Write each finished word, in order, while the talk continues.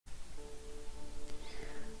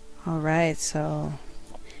All right, so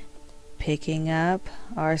picking up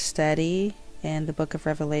our study in the book of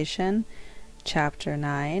Revelation, chapter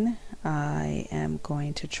 9. I am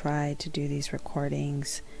going to try to do these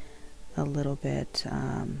recordings a little bit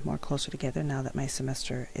more closer together now that my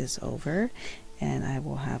semester is over, and I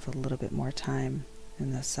will have a little bit more time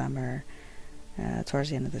in the summer,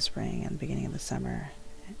 towards the end of the spring and beginning of the summer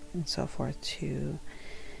and so forth, to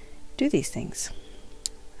do these things.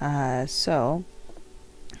 So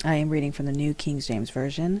I am reading from the New King James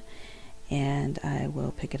Version, and I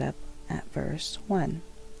will pick it up at verse 1.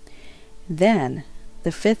 Then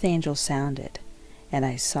the fifth angel sounded, and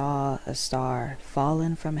I saw a star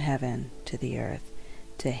fallen from heaven to the earth.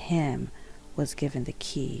 To him was given the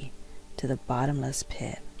key to the bottomless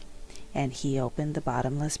pit. And he opened the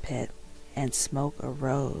bottomless pit, and smoke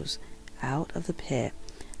arose out of the pit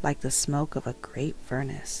like the smoke of a great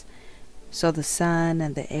furnace. So the sun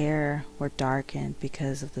and the air were darkened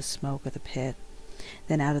because of the smoke of the pit.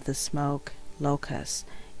 Then out of the smoke locusts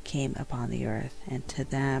came upon the earth, and to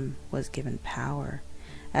them was given power,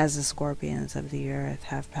 as the scorpions of the earth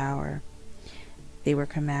have power. They were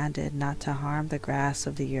commanded not to harm the grass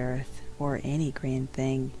of the earth, or any green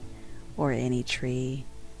thing, or any tree,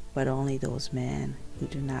 but only those men who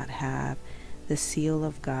do not have the seal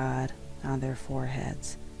of God on their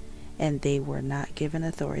foreheads. And they were not given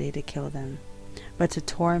authority to kill them, but to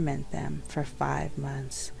torment them for 5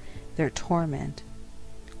 months. Their torment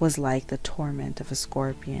was like the torment of a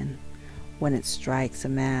scorpion when it strikes a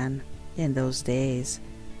man. In those days,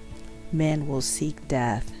 men will seek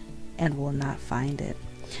death and will not find it.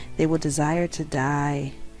 They will desire to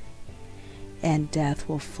die, and death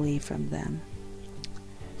will flee from them.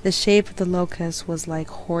 The shape of the locusts was like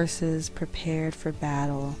horses prepared for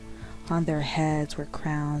battle. On their heads were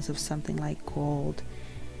crowns of something like gold,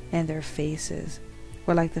 and their faces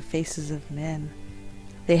were like the faces of men.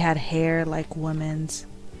 They had hair like women's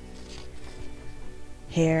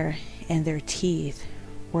hair, and their teeth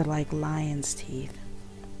were like lions' teeth.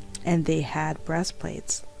 And they had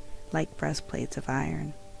breastplates like breastplates of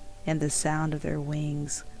iron, and the sound of their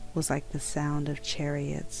wings was like the sound of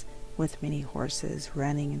chariots with many horses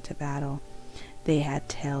running into battle. They had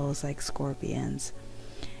tails like scorpions,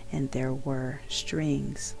 and there were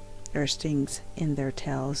stings in their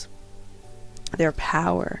tails. Their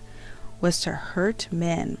power was to hurt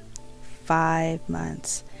men 5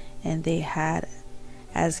 months, and they had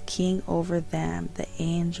as king over them the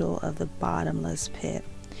angel of the bottomless pit,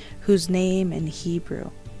 whose name in Hebrew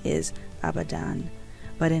is Abaddon,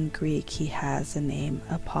 but in Greek he has the name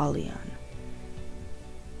Apollyon.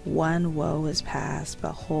 One woe is past,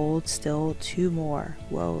 behold, still 2 more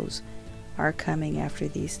woes are coming after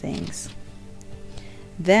these things.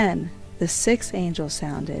 Then the sixth angel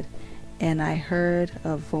sounded, and I heard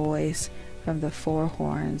a voice from the 4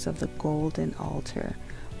 horns of the golden altar,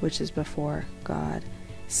 which is before God,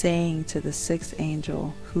 saying to the sixth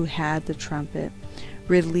angel who had the trumpet,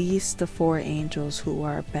 Release the 4 angels who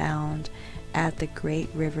are bound at the great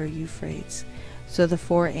river Euphrates. So the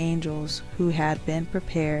 4 angels who had been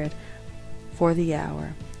prepared for the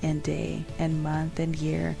hour and day and month and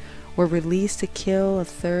year were released to kill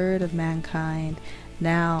 1/3 of mankind.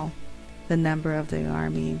 Now the number of the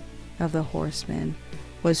army of the horsemen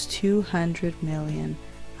was 200 million.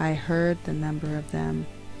 I heard the number of them.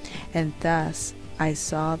 And thus I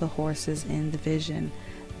saw the horses in the vision.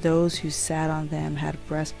 Those who sat on them had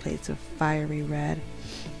breastplates of fiery red,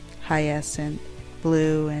 hyacinth,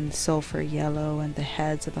 blue, and sulfur yellow, and the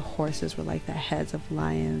heads of the horses were like the heads of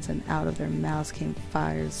lions, and out of their mouths came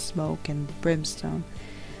fire, smoke, and brimstone.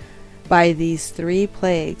 By these 3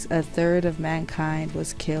 plagues 1/3 of mankind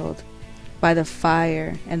was killed, by the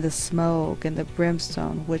fire and the smoke and the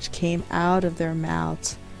brimstone which came out of their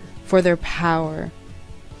mouths, for their power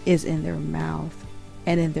is in their mouth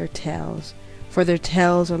and in their tails. For their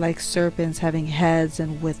tails are like serpents having heads,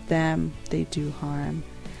 and with them they do harm.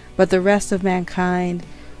 But the rest of mankind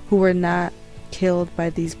who were not killed by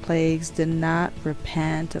these plagues did not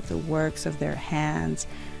repent of the works of their hands,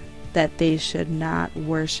 that they should not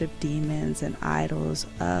worship demons and idols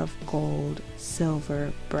of gold,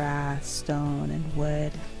 silver, brass, stone, and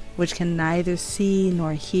wood, which can neither see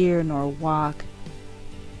nor hear nor walk.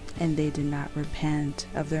 And they did not repent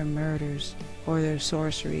of their murders, or their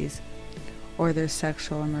sorceries, or their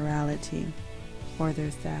sexual immorality, or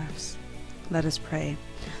their thefts. Let us pray.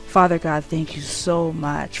 Father God, thank you so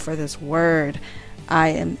much for this word. I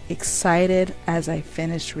am excited as I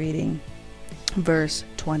finish reading verse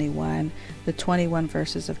 21, the 21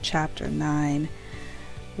 verses of chapter 9.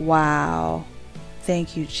 Wow.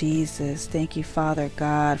 Thank you, Jesus. Thank you, Father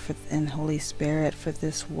God, and Holy Spirit, for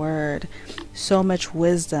this word. So much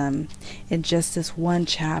wisdom in just this one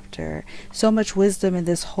chapter. So much wisdom in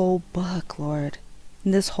this whole book, Lord.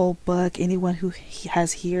 In this whole book, anyone who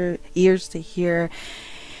has ears to hear,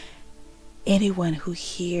 anyone who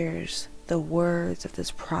hears the words of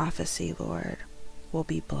this prophecy, Lord, will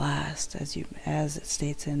be blessed, as it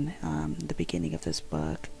states in the beginning of this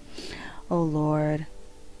book. Oh, Lord,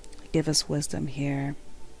 give us wisdom here.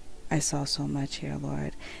 I saw so much here,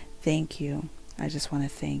 Lord. Thank you. I just want to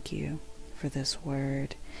thank you for this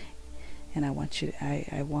word. And I want to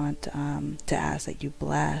ask that you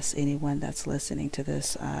bless anyone that's listening to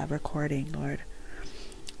this recording, Lord.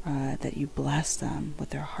 That you bless them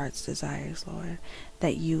with their heart's desires, Lord.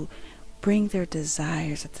 That you bring their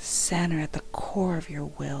desires at the center, at the core of your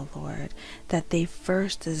will, Lord. That they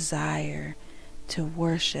first desire to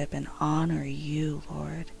worship and honor you,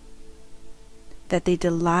 Lord. That they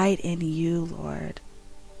delight in you, Lord.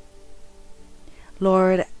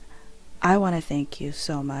 Lord, I want to thank you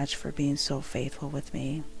so much for being so faithful with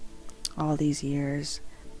me all these years.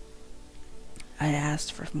 I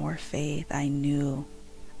asked for more faith. I knew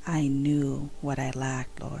what I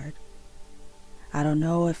lacked, Lord. I don't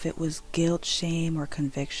know if it was guilt, shame, or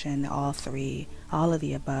conviction, all three, all of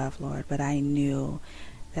the above, Lord, but I knew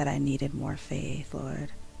that I needed more faith, Lord.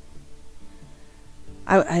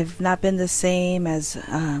 I've not been the same as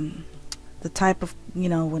the type of,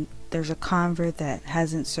 when there's a convert that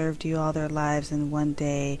hasn't served you all their lives and one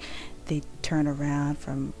day they turn around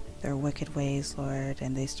from their wicked ways, Lord,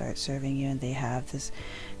 and they start serving you and they have this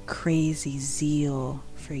crazy zeal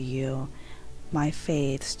for you. My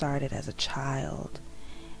faith started as a child,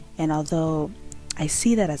 and although I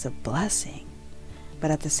see that as a blessing, but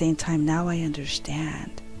at the same time now I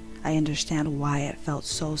understand why it felt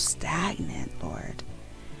so stagnant, Lord.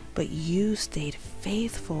 But you stayed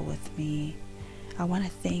faithful with me. I want to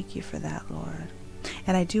thank you for that, Lord.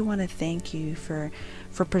 And I do want to thank you for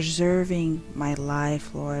preserving my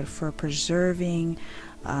life, Lord, for preserving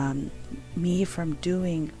me from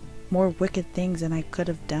doing more wicked things than I could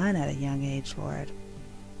have done at a young age, Lord.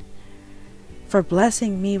 For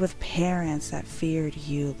blessing me with parents that feared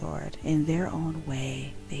you, Lord. In their own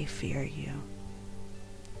way, they fear you.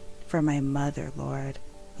 For my mother, Lord,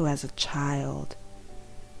 who as a child,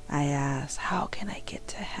 I asked, how can I get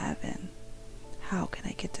to heaven? How can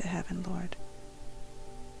I get to heaven, Lord?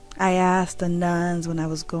 I asked the nuns when I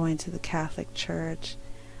was going to the Catholic Church,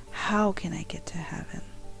 how can I get to heaven?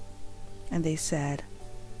 And they said,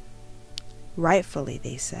 rightfully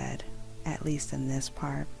they said, at least in this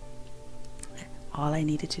part, all I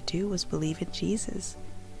needed to do was believe in Jesus.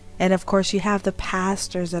 And of course you have the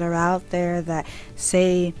pastors that are out there that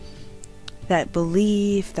say, that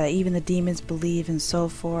believe, that even the demons believe and so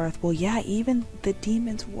forth. Well, yeah, even the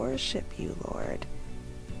demons worship you, Lord.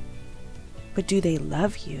 But do they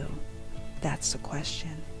love you? That's the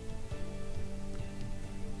question.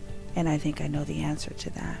 And I think I know the answer to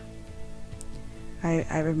that.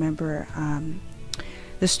 I remember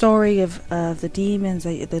the story of the demons,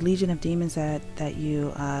 the legion of demons that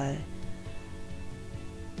you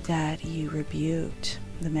rebuked.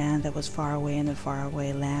 The man that was far away in the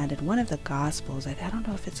faraway land. And one of the Gospels, I don't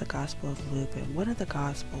know if it's a Gospel of Luke, but one of the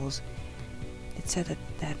Gospels, it said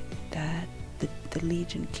that the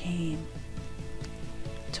legion came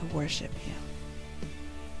to worship you.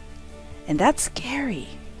 And that's scary,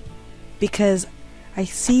 because I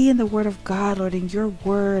see in the Word of God, Lord, in your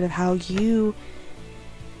Word, of how you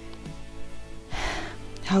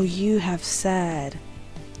have said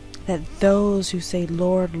that those who say,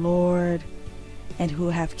 Lord, Lord, and who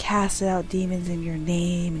have cast out demons in your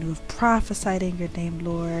name, and who have prophesied in your name,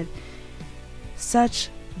 Lord, such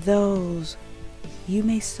those you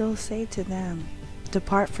may still say to them,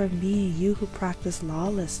 depart from me, you who practice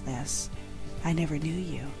lawlessness. I never knew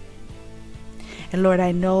you. And Lord,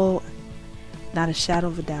 I know, not a shadow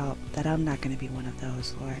of a doubt, that I'm not going to be one of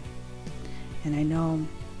those, Lord. And I know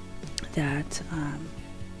that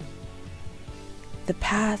the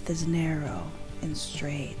path is narrow and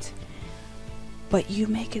straight, but you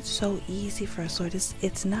make it so easy for us, Lord.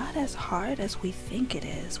 It's not as hard as we think it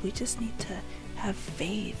is. We just need to have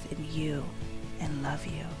faith in you and love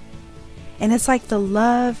you. And it's like the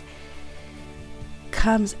love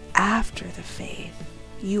comes after the faith.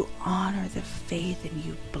 You honor the faith and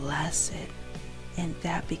you bless it. And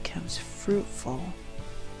that becomes fruitful.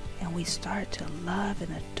 And we start to love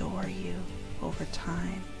and adore you over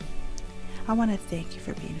time. I want to thank you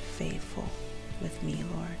for being faithful with me,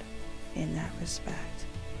 Lord, in that respect.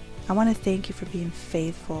 I want to thank you for being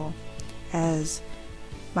faithful as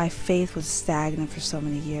my faith was stagnant for so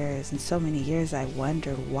many years, and so many years I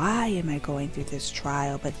wondered, why am I going through this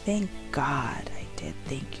trial? But thank God I did.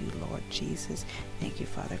 Thank you, Lord Jesus. Thank you,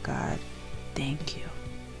 Father God. Thank you.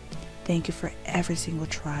 Thank you for every single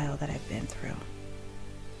trial that I've been through.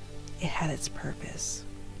 It had its purpose.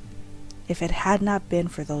 If it had not been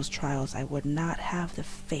for those trials, I would not have the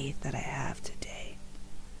faith that I have today.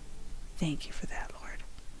 Thank you for that, Lord.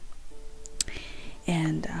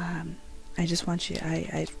 And I just want you,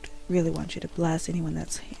 I really want you to bless anyone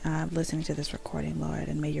that's listening to this recording, Lord,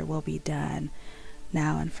 and may your will be done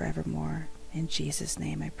now and forevermore. In Jesus'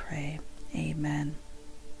 name I pray. Amen.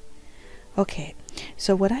 Okay,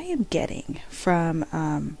 so what I am getting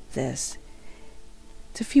from this,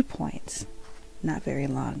 it's a few points, not very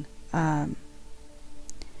long. How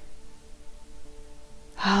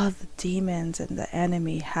the demons and the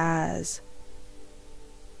enemy has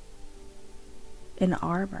an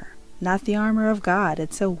armor, not the armor of God.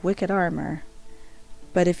 It's a wicked armor.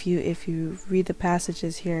 But if you read the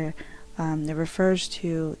passages here, it refers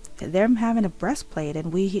to them having a breastplate,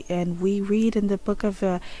 and we read in the book of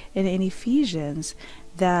in Ephesians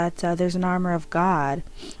that there's an armor of God,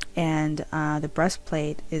 and the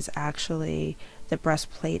breastplate is actually the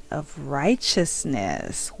breastplate of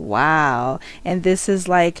righteousness. Wow. And this is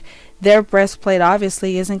like, their breastplate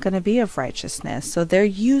obviously isn't going to be of righteousness, so they're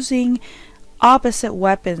using opposite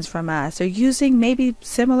weapons from us. They're using maybe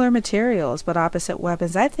similar materials but opposite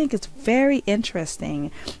weapons. I think it's very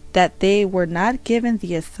interesting that they were not given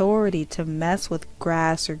the authority to mess with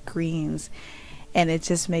grass or greens, and it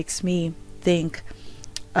just makes me think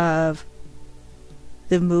of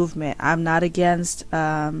the movement. I'm not against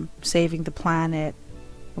saving the planet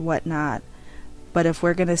or whatnot, but if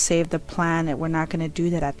we're going to save the planet, we're not going to do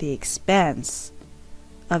that at the expense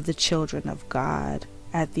of the children of God,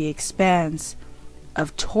 at the expense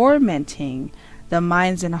of tormenting the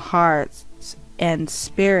minds and hearts and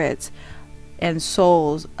spirits and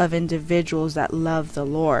souls of individuals that love the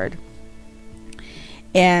Lord.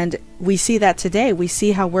 And we see that today. We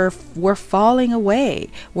see how we're falling away.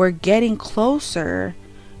 We're getting closer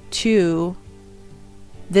to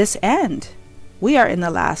this end. We are in the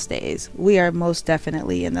last days. We are most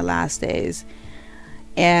definitely in the last days.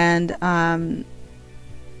 And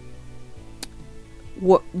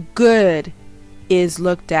what good is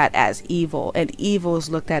looked at as evil, and evil is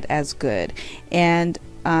looked at as good. And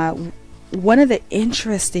one of the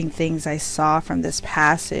interesting things I saw from this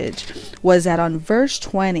passage was that on verse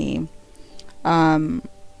 20, but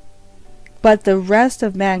the rest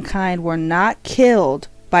of mankind were not killed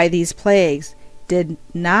by these plagues, did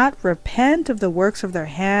not repent of the works of their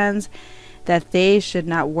hands, that they should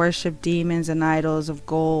not worship demons and idols of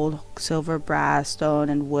gold, silver, brass, stone,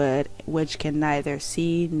 and wood, which can neither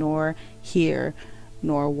see nor hear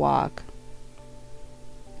nor walk.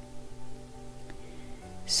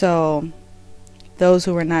 So those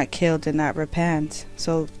who were not killed did not repent.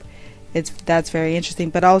 So that's very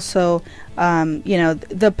interesting. But also,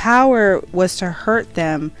 the power was to hurt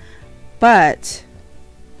them, but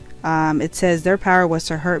it says their power was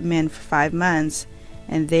to hurt men for 5 months,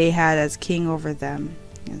 and they had as king over them,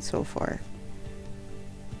 and so forth.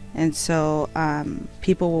 And so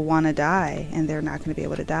people will want to die, and they're not going to be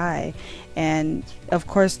able to die. And of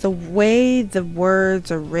course, the way the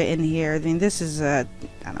words are written here, I mean, this is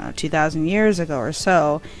 2,000 years ago or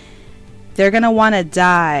so. They're going to want to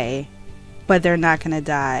die, but they're not going to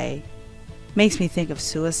die. Makes me think of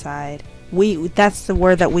suicide. That's the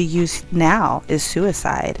word that we use now, is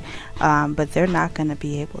suicide. But they're not going to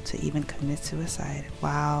be able to even commit suicide.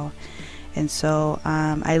 Wow. And so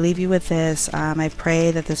I leave you with this. I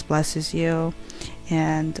pray that this blesses you,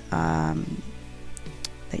 and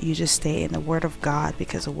that you just stay in the Word of God,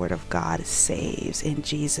 because the Word of God saves, in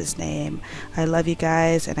Jesus' name. I love you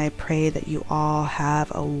guys, and I pray that you all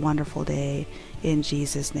have a wonderful day in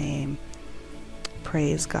Jesus' name.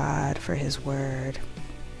 Praise God for His Word.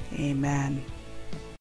 Amen.